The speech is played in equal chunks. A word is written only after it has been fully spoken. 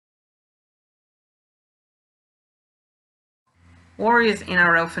Warriors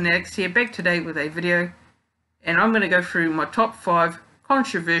NRL Fanatics here, back today with a video, and I'm going to go through my top 5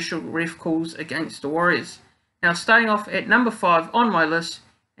 controversial ref calls against the Warriors. Now, starting off at number 5 on my list,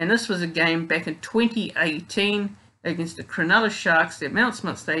 and this was a game back in 2018 against the Cronulla Sharks at Mount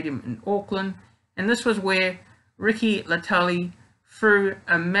Smart Stadium in Auckland, and this was where Ricky Latali threw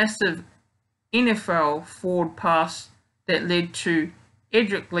a massive NFL forward pass that led to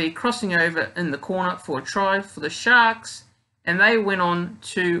Edrick Lee crossing over in the corner for a try for the Sharks, and they went on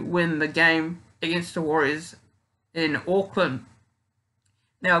to win the game against the Warriors in Auckland.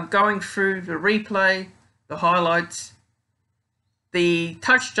 Now, going through the replay, the highlights, the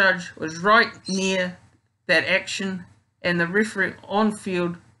touch judge was right near that action, and the referee on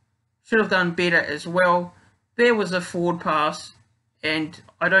field should have done better as well. There was a forward pass, and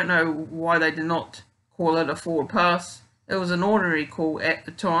I don't know why they did not call it a forward pass. It was an ordinary call at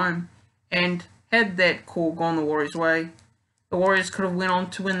the time, and had that call gone the Warriors' way, the Warriors could have went on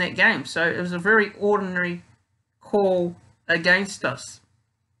to win that game. So it was a very ordinary call against us.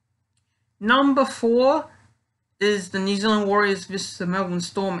 Number 4 is the New Zealand Warriors versus the Melbourne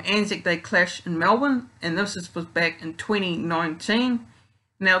Storm Anzac Day clash in Melbourne, and this was back in 2019.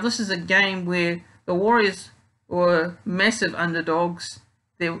 Now, this is a game where the Warriors were massive underdogs.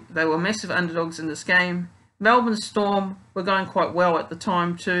 They were massive underdogs in this game. Melbourne Storm were going quite well at the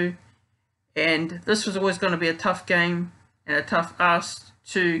time too, and this was always going to be a tough game and a tough ask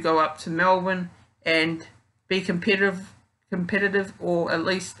to go up to Melbourne and be competitive, or at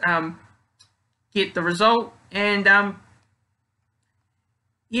least get the result. And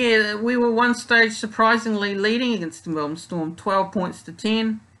yeah, we were one stage surprisingly leading against the Melbourne Storm, 12 points to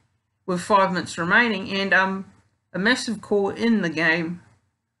 10, with 5 minutes remaining, and a massive call in the game.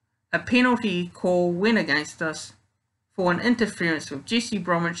 A penalty call went against us for an interference with Jesse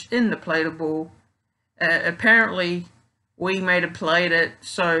Bromwich in the play the ball. Apparently, we made a play at it,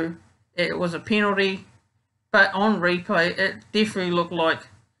 so it was a penalty. But on replay, it definitely looked like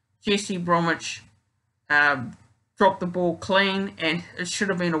Jesse Bromwich dropped the ball clean, and it should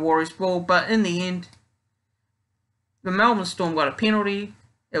have been a Warriors ball. But in the end, the Melbourne Storm got a penalty.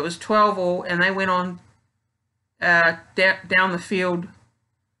 It was 12-all, and they went on down the field.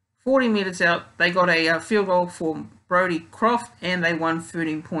 40 metres out, they got a field goal for Brodie Croft, and they won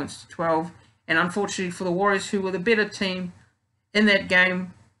 13 points to 12. And unfortunately for the Warriors, who were the better team in that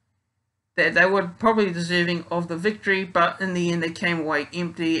game, they were probably deserving of the victory, but in the end they came away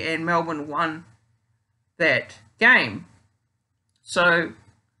empty, and Melbourne won that game. So,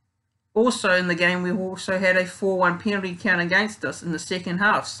 also in the game, we also had a 4-1 penalty count against us in the second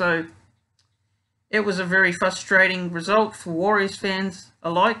half. So, it was a very frustrating result for Warriors fans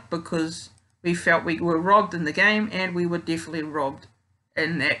alike, because we felt we were robbed in the game, and we were definitely robbed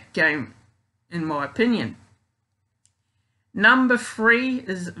in that game, in my opinion. Number 3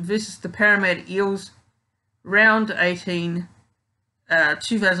 is versus the Parramatta Eels, round 18,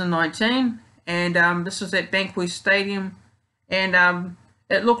 2019, and this was at Bankwest Stadium, and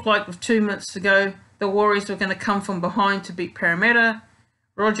it looked like with 2 minutes to go, the Warriors were going to come from behind to beat Parramatta.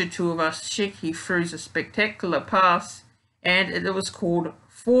 Roger Tuivasa-Sheck, he threw a spectacular pass, and it was called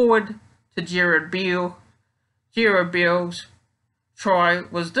forward to Jared Beale. Jared Beale's try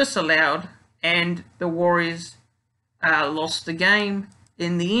was disallowed, and the Warriors lost the game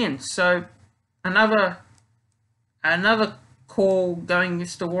in the end. So another call going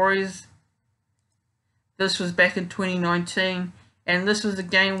against the Warriors. This was back in 2019, and this was a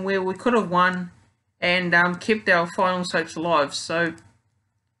game where we could have won and kept our finals hopes alive. So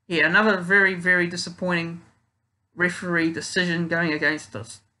yeah, another very, very disappointing referee decision going against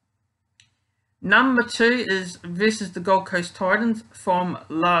us. Number 2 is versus the Gold Coast Titans from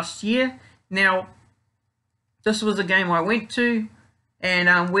last year. Now, this was a game I went to,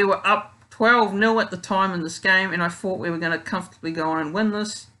 and we were up 12-0 at the time in this game, and I thought we were going to comfortably go on and win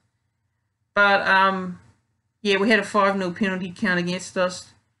this. But, yeah, we had a 5-0 penalty count against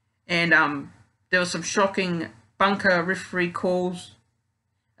us, and there were some shocking bunker referee calls.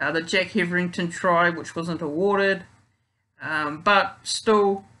 The Jack Hetherington try, which wasn't awarded. But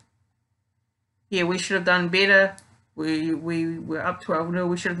still, yeah, we should have done better. We were up 12-0.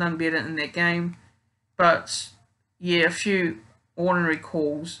 We should have done better in that game. But, yeah, a few ordinary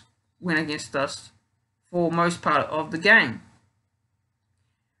calls went against us for most part of the game.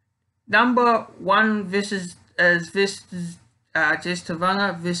 Number 1 versus Jazz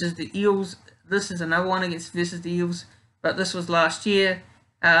Tevaga versus the Eels. This is another one against versus the Eels, but this was last year.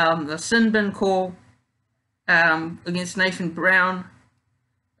 The sin bin call against Nathan Brown.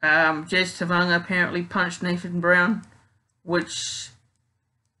 Jazz Tevaga apparently punched Nathan Brown, which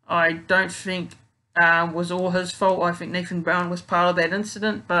I don't think was all his fault. I think Nathan Brown was part of that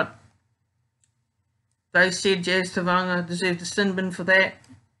incident, but they said Jazz Tevaga deserved a sin bin for that,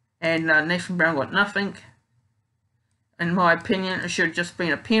 and Nathan Brown got nothing. In my opinion, it should have just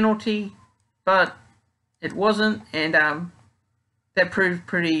been a penalty, but it wasn't, and that proved a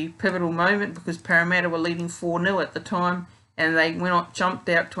pretty pivotal moment because Parramatta were leading 4-0 at the time, and they jumped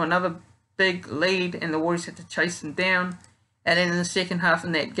out to another big lead, and the Warriors had to chase them down. And then in the second half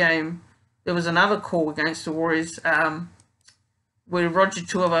in that game, there was another call against the Warriors where Roger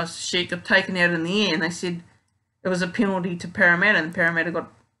Tuivasa-Sheck got taken out in the air, and they said it was a penalty to Parramatta, and Parramatta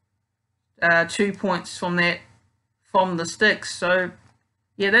got 2 points from that, from the sticks. So,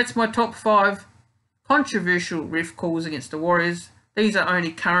 yeah, that's my top 5 controversial ref calls against the Warriors. These are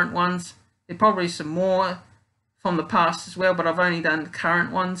only current ones. There are probably some more from the past as well, but I've only done the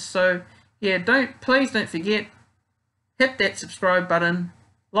current ones. So, yeah, please don't forget, hit that subscribe button,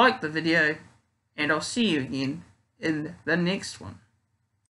 like the video, and I'll see you again in the next one.